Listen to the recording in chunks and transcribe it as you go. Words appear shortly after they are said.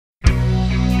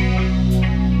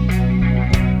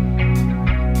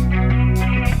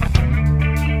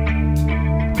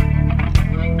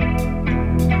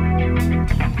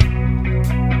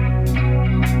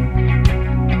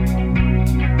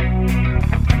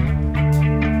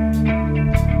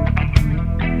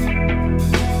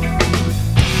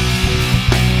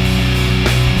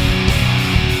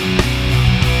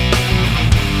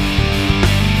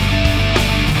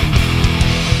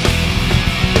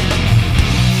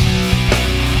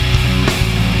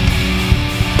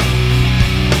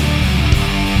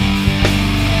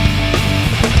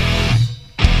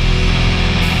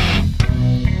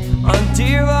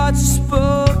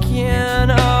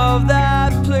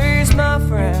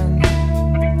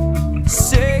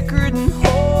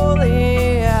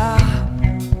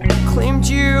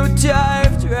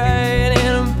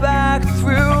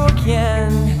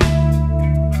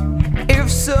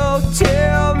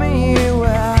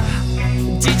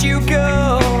did you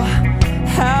go?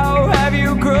 How have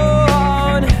you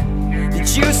grown? Did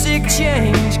you seek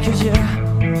change? 'Cause you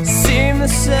seem the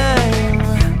same.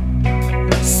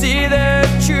 See the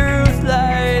truth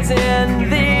lies in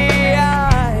the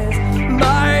eyes.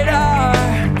 Mine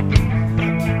are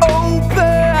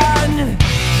open.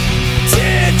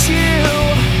 Did you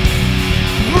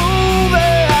move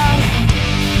out,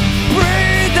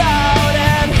 breathe out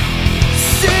and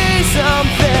see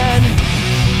something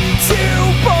to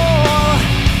pull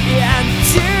and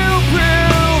to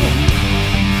prove?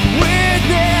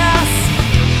 Witness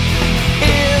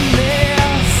in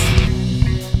this.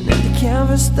 And the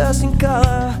canvas dust and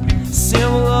color,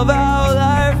 symbol of our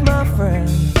life, my friend.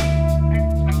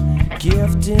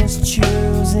 Gift is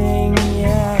choosing,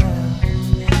 yeah.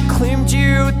 Claimed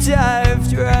you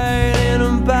dived right in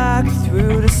and back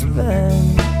through the span.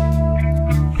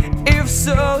 If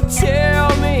so, tell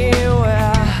me,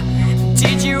 where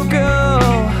did you go?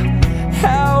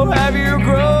 How have you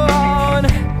grown?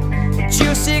 Did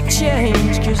you seek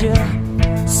change? 'Cause you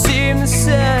seem the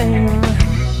same.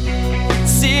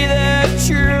 See the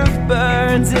truth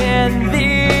burns in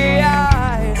the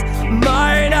eyes.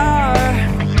 Mine are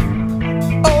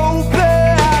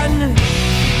open.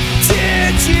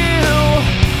 Did you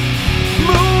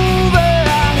move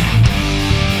out,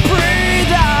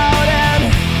 breathe out and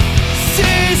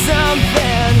see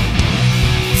something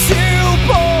to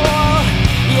pull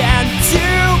and to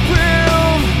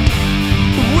prove?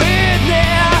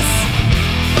 Witness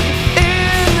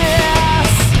in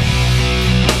this.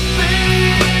 Be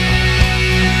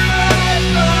right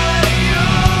by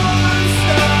your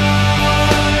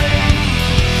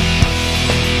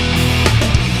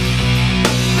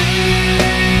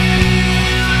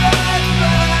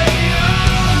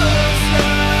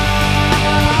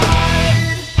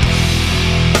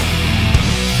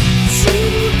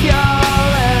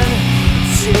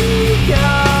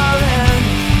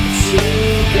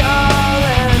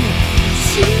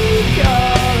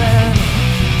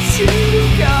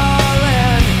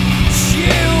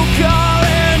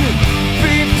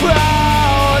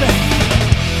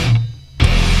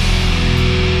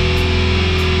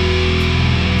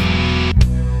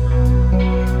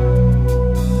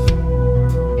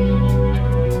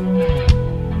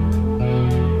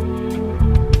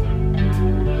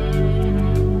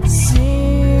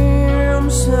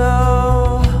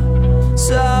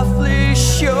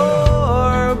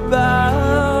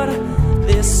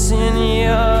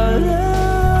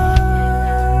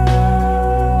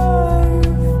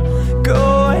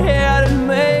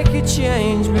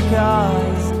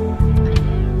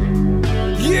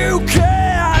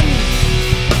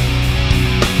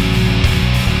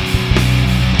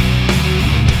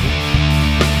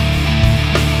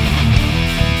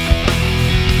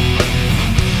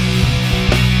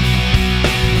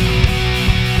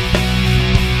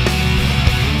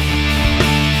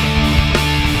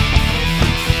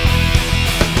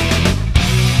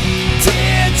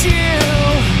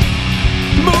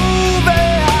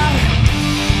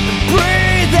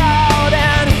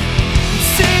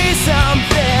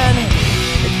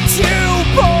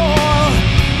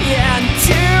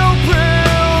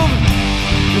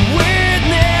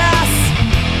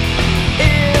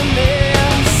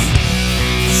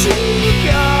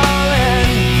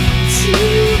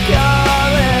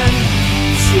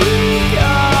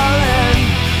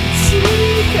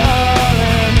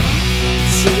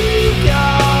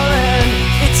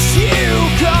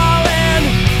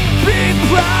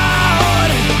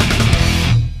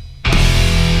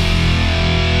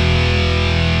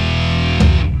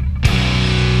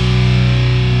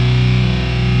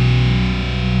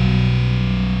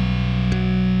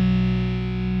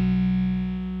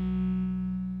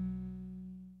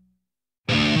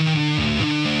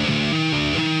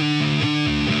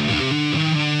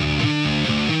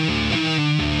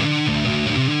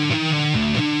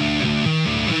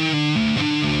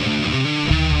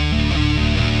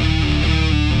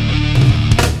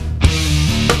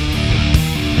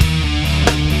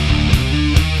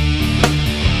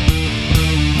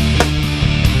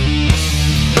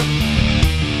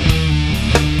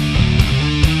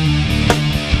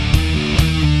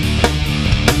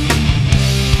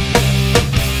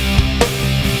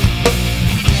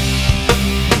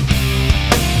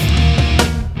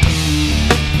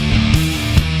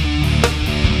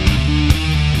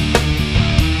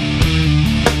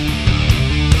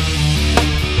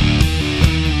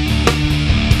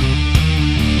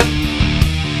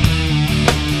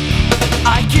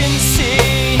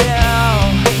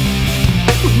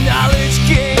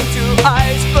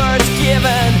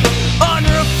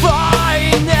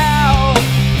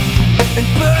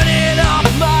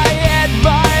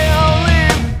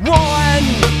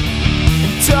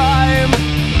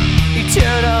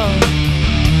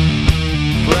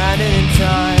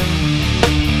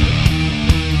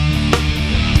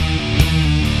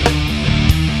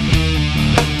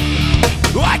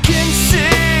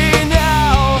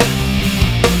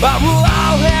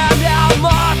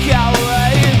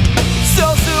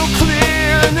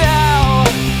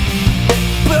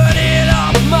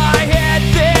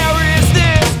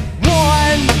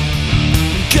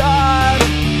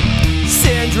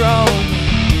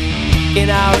in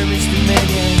our image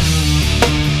dominion.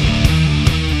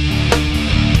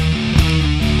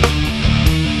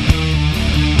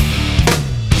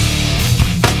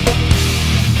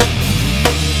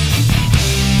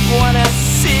 When I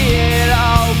see it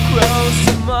all close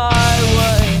to my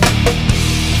way,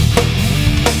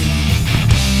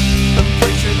 I'm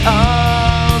pictured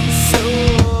I'm so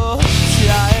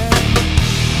tired.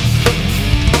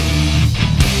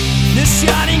 The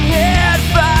shining head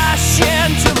bash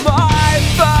into my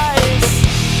face.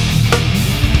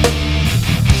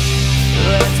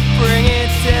 Let's bring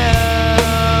it down.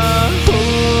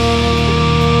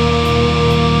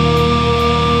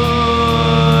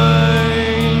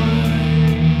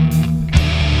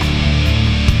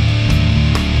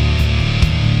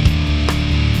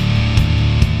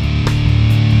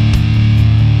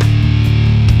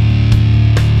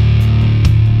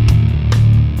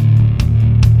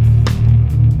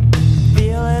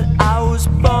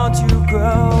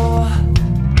 Grow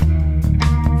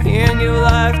and give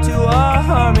life to a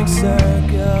harming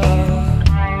circle.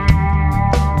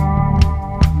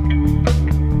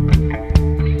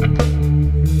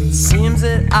 Seems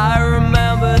that I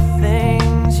remember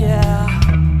things, yeah,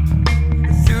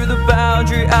 through the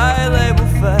boundary I label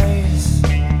face.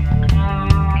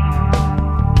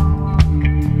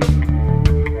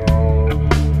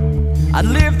 I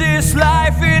live this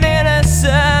life in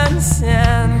innocence,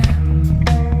 and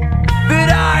but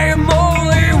I am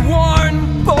only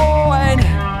one point.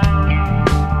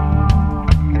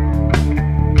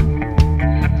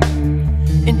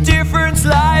 Indifference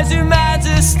lies in man's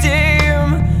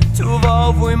esteem. To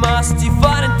evolve we must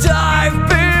define and dive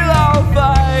below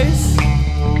face.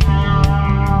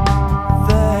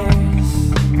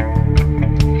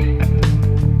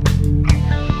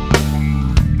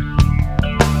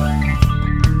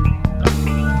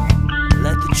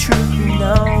 Let the truth be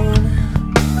known.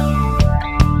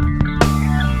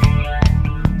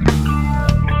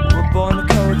 Born to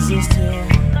coexist here.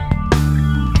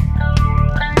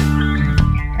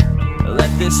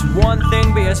 Let this one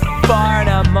thing be as far in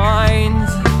our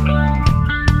minds.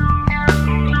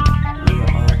 We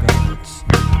are all gods.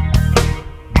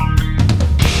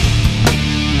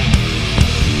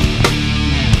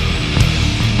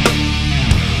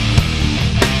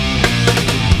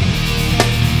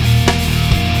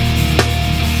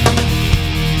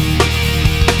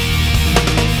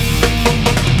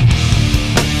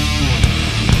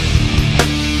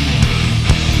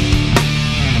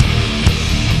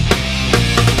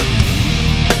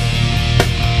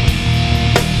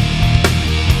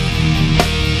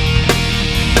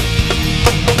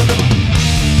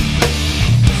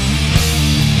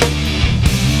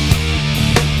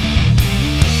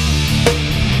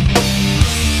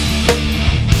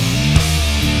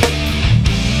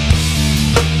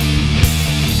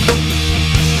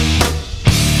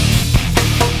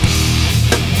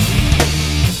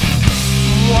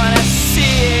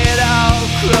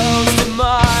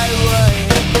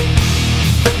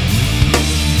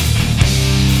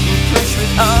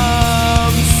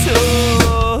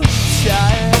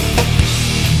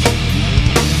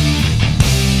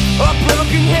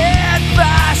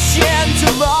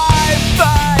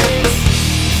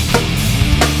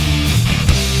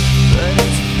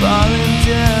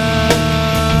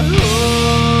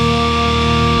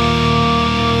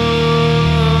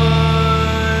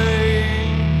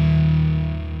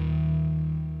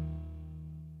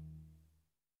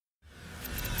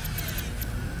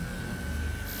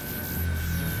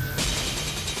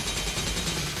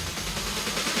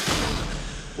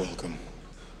 Welcome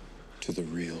to the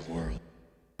real world.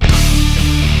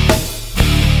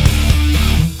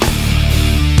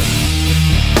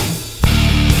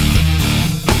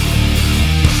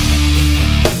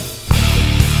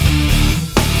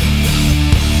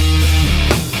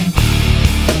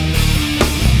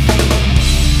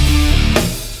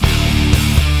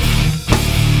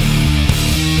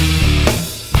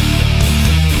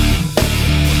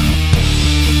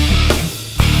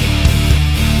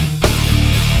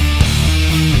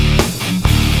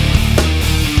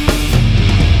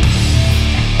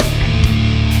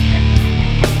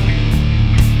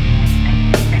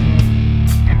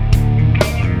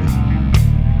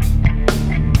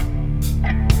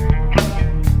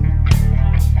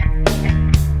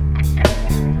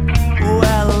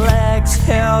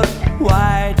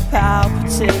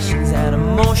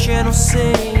 emotional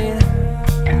scene,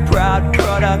 proud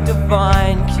product of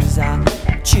mine, 'cause I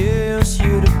choose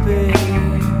you to be.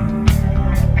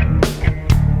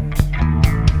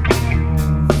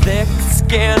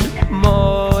 Thick-skinned,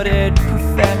 molded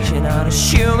perfection,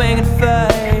 unassuming in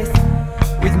faith,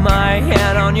 with my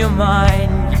hand on your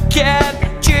mind,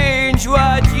 can't change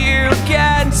what you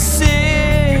can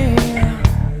see.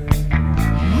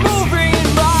 Moving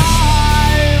in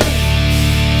mind,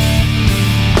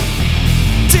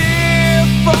 dear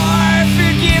for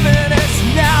forgiveness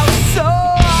now so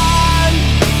on.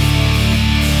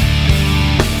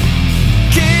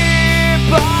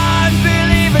 Keep on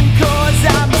believing 'cause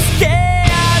I'm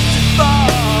scared to fall.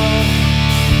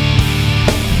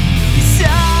 'Cause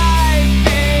I've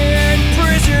been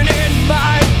prison in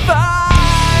my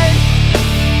fight.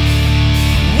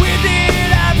 With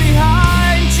it I'm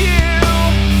behind you.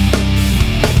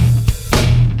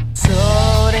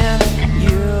 Totem,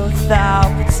 youth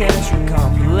out potential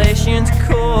compilations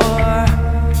core.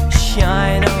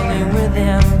 Shine only with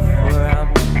them, for I'm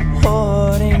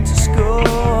holding to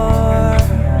score.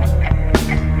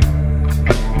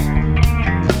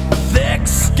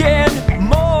 Thick-skinned,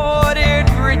 molded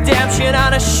redemption,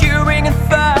 unassuming and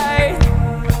faith.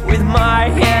 With my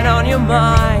hand on your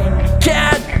mind,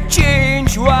 can't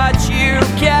change what you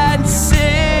can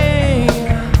see.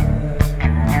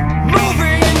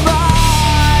 Moving in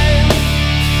mind,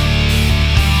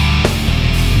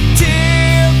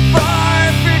 dear for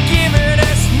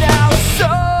forgiveness now so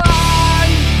on.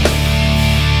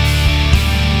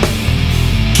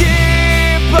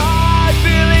 Keep on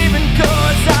believing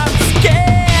 'cause I'm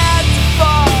scared to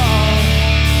fall.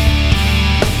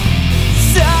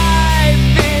 'Cause I've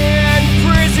been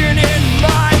prison in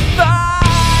my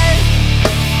fight.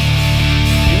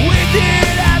 With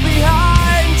it I'm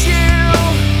behind you.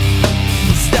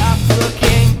 Stop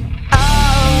looking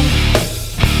out.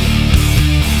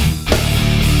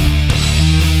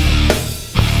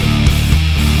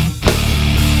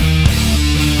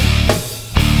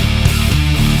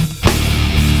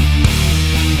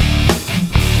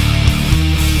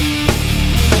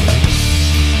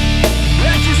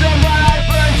 Edges of my life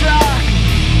burn dark.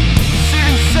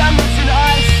 Seeing semblance and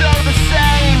eyes so the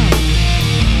same.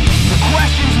 The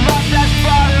questions must as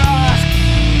father ask.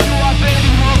 Do I bathe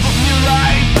in hope of new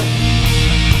light?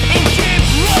 And keep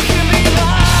looking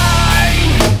behind.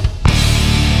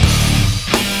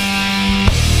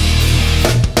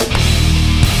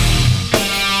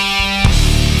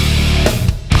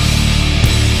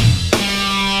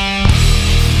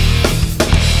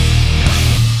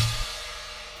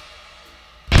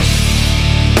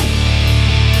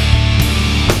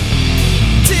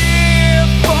 Dear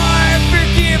for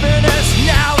forgiveness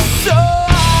now so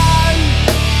on.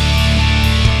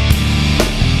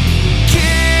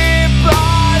 Keep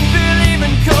on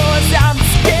believing 'cause I'm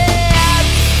scared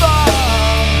to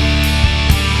fall.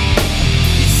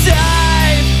 'Cause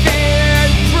I've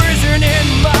been prison in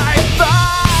my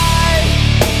fight.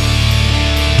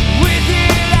 With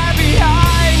it I'm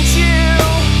behind you.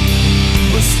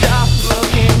 Well, stop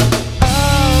looking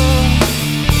out.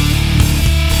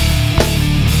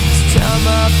 It's time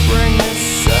I bring this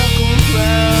circle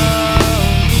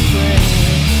round.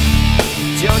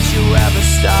 Don't you ever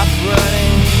stop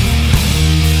running.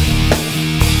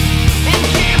 And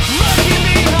keep looking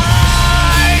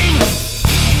behind.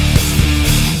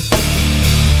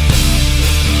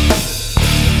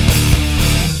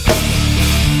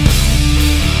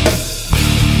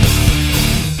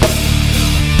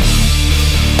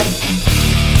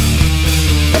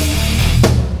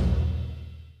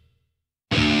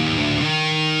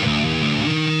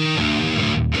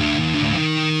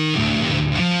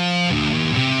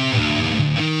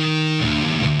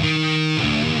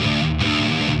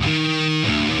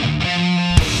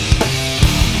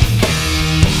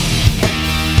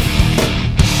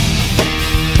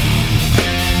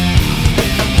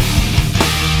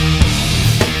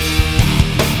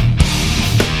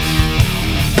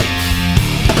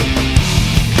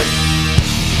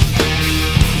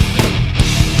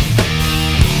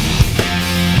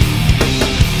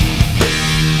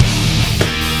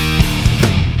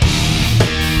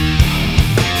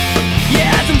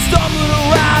 Yeah, as I'm stumbling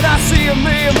around, I see a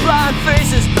million blind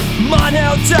faces. Mine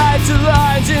held tied to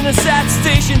lines in the sad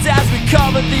stations as we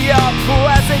covered the up or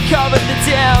as they covered the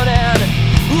down. And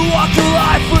we walk through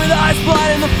life with eyes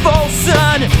blind in the full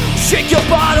sun. Shake your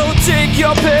bottle, take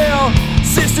your pill.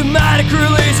 Systematic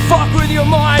release, fuck with your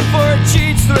mind for a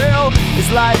cheat's thrill. Is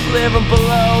life living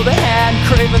below the hand,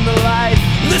 craving the light?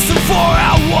 Listen for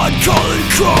our one calling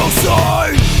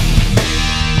cross-eyed.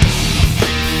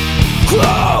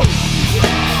 Klone!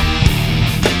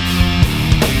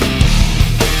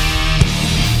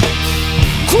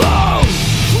 Klone!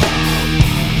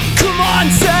 Come on,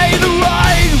 say the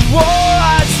right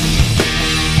words.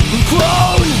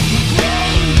 Klone!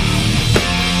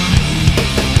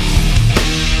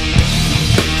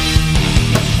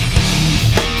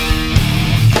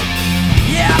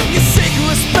 Yeah.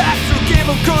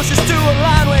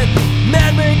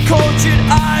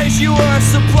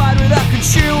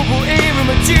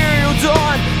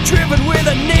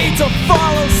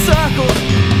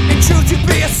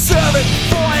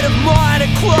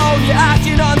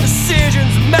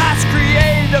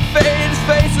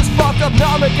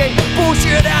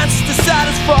 bullshit answers to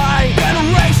satisfy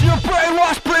generation of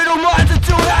brainwashed brittle minds that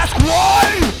don't ask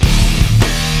why.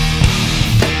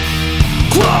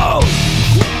 Clone!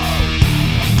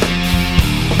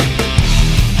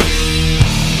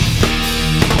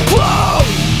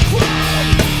 Clone!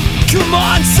 Come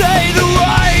on, say the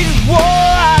right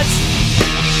words.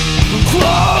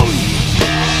 Clone!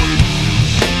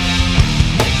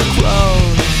 Clone!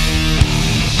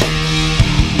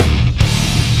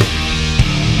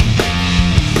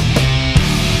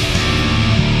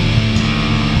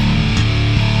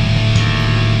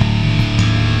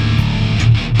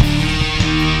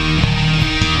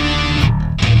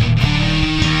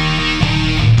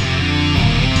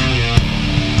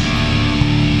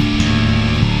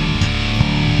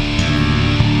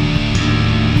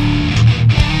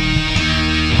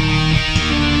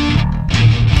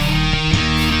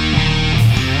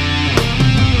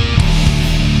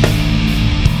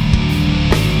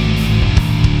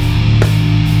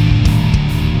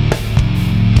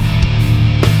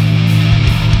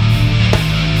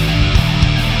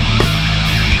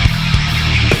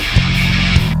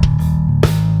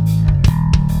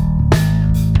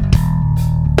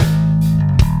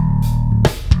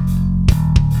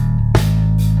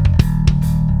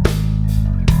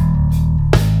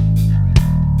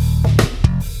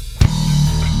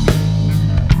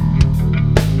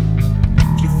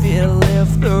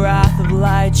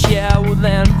 Yeah, well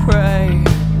then pray.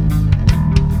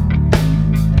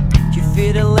 You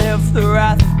fear to live the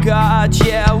wrath of God,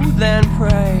 yeah, well then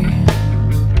pray.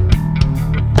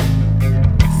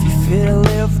 If you fear to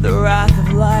live the wrath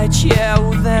of light, yeah,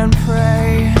 well then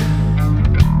pray.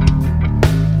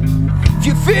 If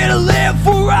you fear to live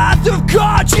the wrath of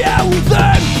God, yeah, well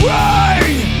then pray.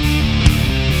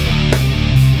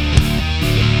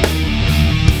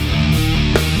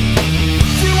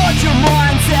 Do what your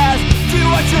mind says. Do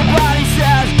what your body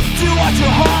says, do what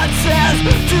your heart says,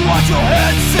 do what your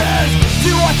head says,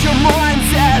 do what your mind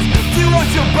says, do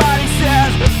what your body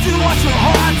says, do what your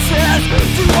heart says,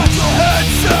 do what your head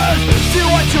says, do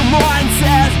what your mind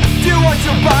says, do what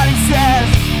your body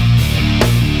says.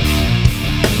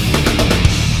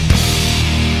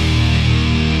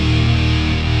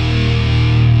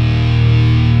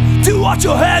 Do what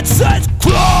your head says,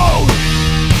 Klone!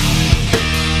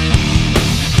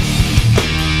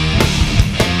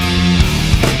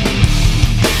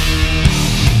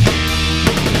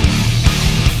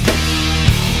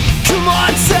 Come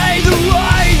on, say the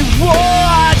right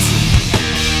words.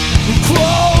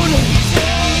 Klone.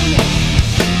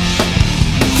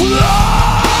 Klone.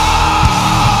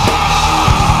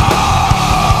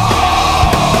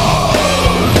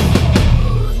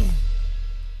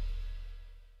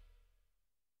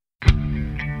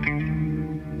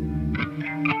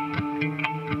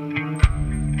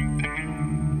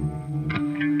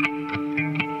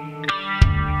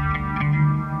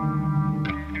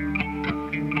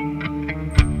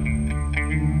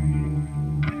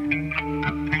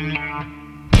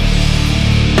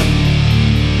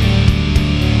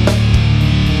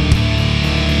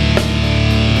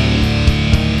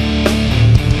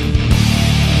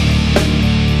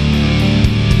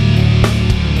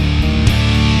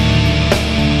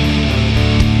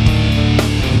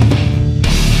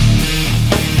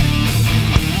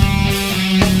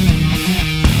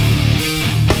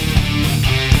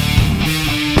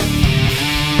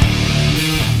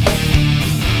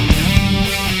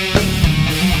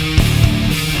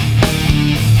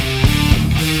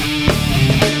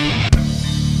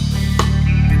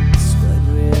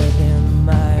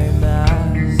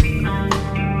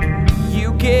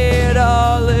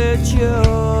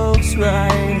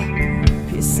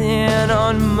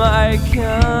 My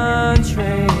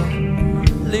country,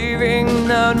 leaving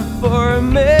none for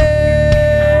myself,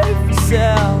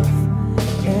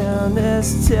 and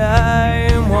as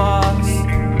time walks,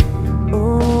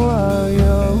 while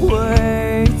you're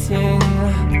waiting,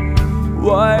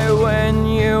 why when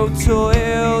you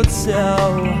toiled so,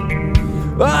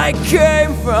 I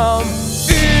came from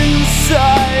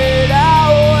inside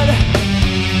out,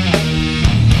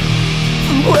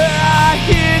 where I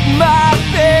hid my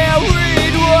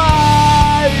buried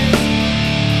wife,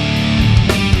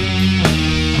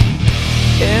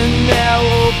 and now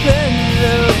open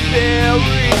the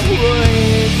buried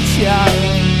with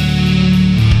child,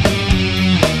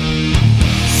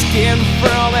 skin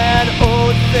from an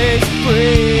old face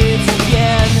breathes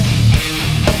again.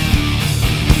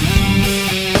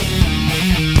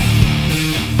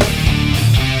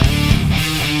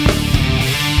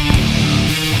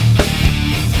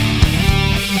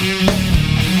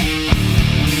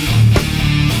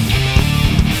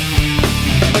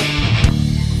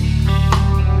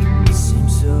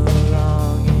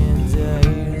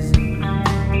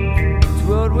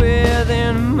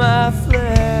 my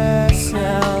flesh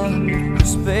and the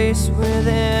space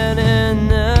within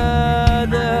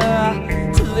another,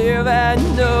 to live and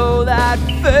know that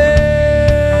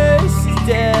face is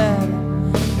dead,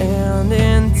 and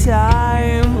in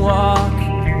time walk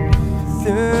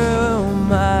through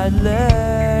my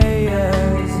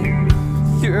layers,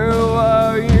 through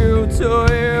what you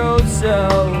toiled so.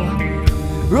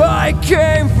 I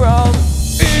came from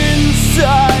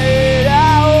inside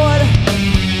out,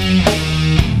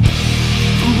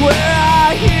 from where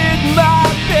I hid my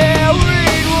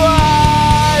buried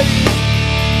life,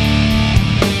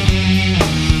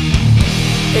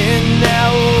 and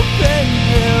now open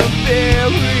the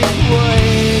buried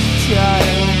void,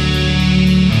 child.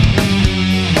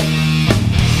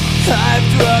 I've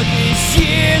drug these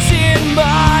years in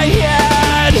my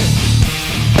head.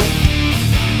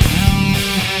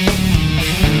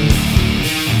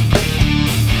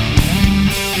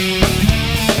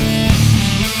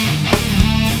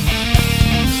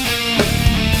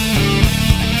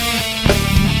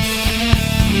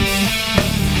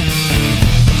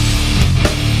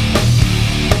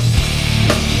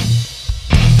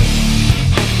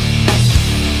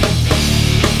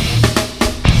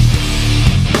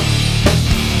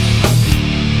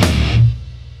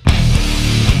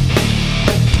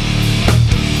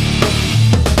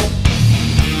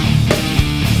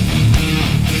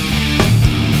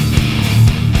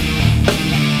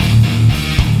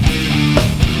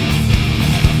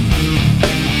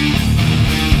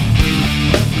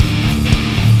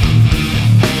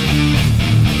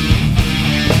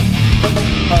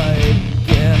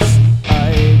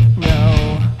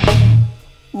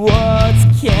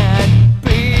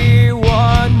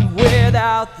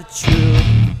 The truth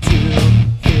to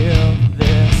heal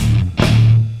this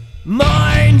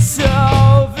mind so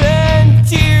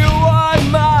into one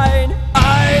mind.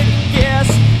 I guess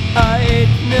I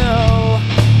know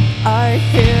I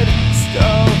hid,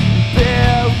 stole,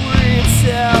 buried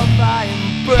self. I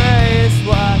embrace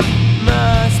what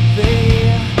must be,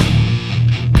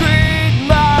 greet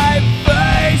my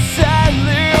face and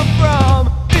live from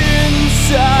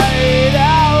inside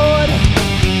out,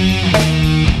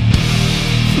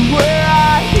 where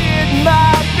I hid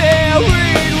my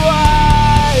buried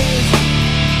lies,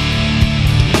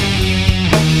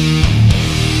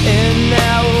 and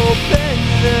now open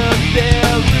the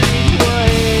buried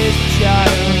ways,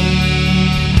 child.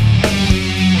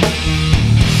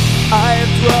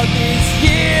 I've dwelt these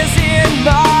years in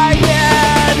my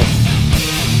head.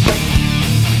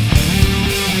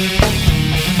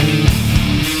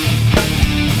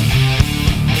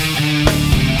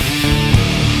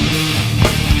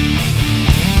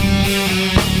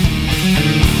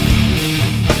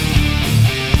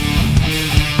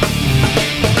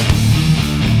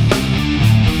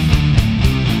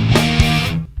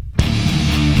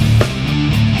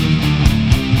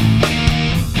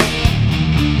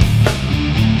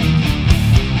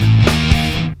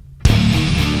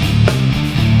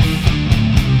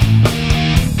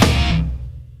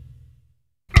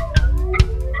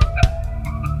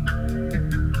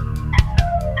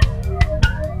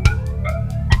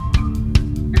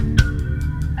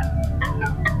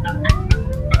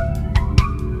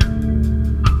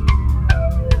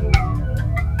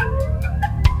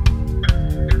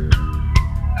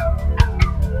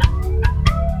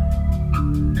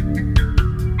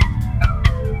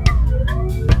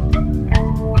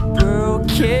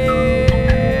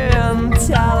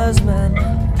 Talisman,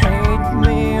 paint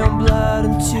me in blood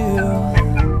and tooth,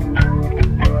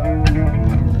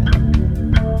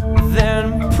 then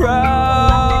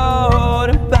proud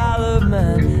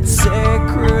embellishment,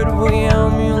 sacred we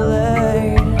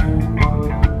emulate,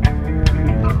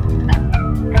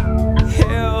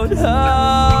 held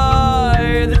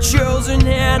high the chosen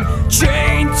hand,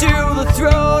 chained to the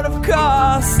throat of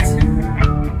cost,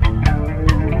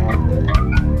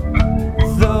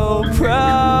 though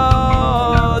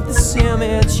proud this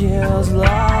image is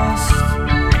lost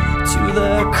to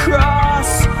the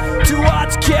cross, to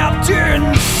what's kept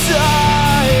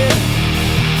inside,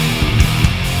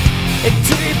 and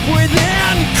deep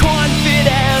within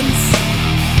confidence,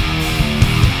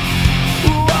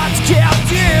 what's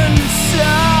kept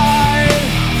inside,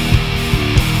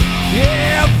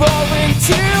 evolving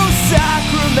to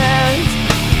sacrament.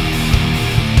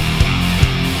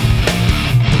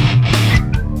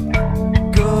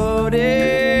 Good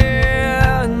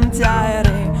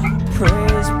entirety,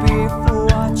 praise be for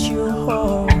what you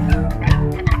hold.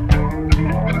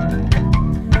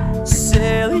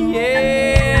 Salient,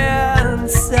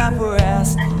 separate.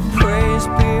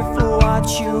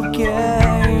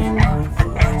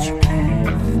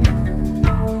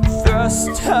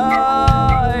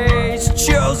 his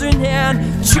chosen hand,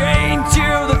 chained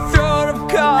to the throne of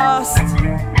cost.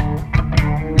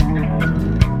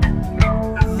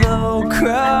 Though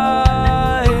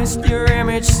Christ, your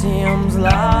image seems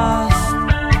lost.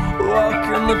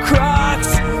 Welcome the crux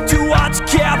to what's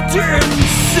kept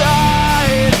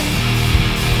inside.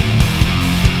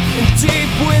 And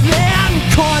deep within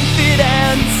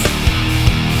confidence,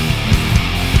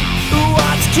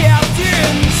 what's kept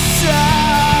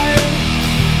inside.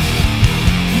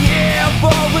 Yeah,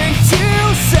 falling to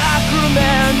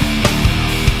sacrament.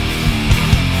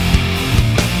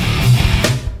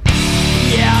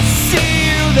 Yeah, I see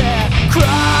you there,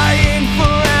 crying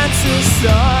for answers,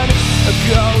 son. A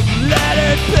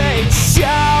gold-lettered page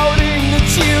shouting that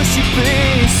you should be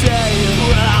saved.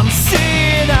 Well, I'm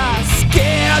seeing us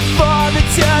scared for the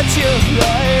touch of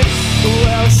light.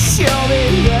 Well, show me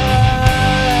light.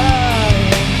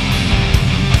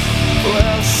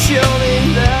 Well, show me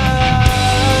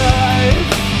light.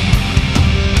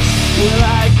 Well,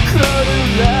 I could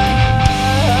have lied.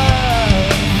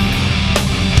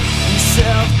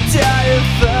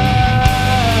 Self-deified.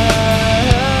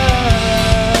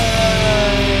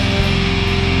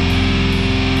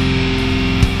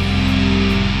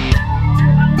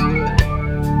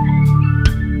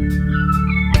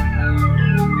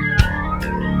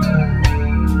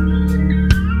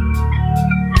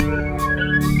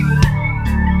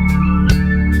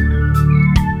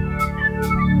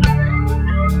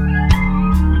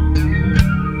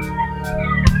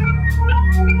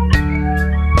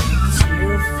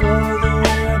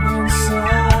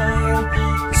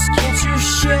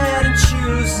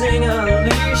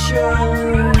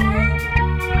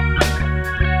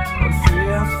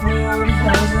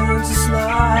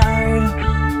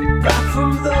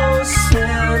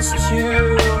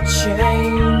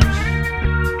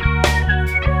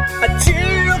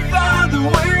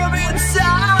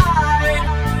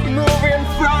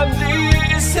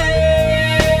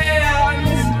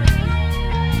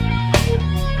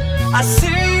 I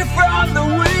see you from the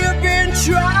way you've been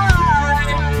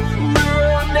trying.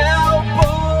 We're now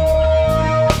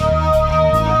born.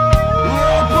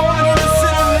 We're born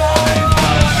innocent of life.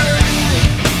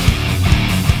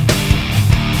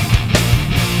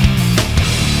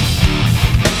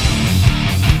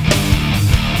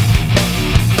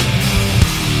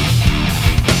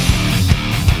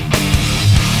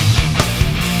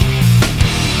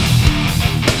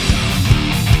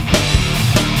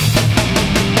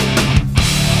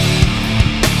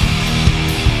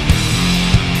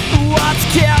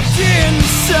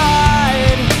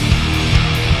 Inside,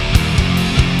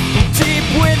 deep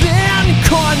within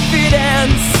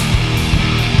confidence,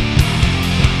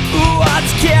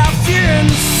 what's kept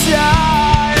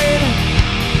inside,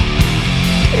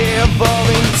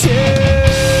 evolving to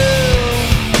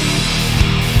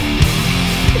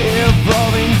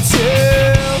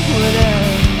within,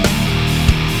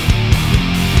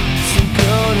 some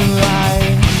golden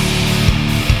light.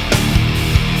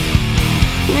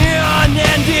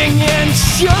 Unending in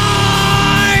shore.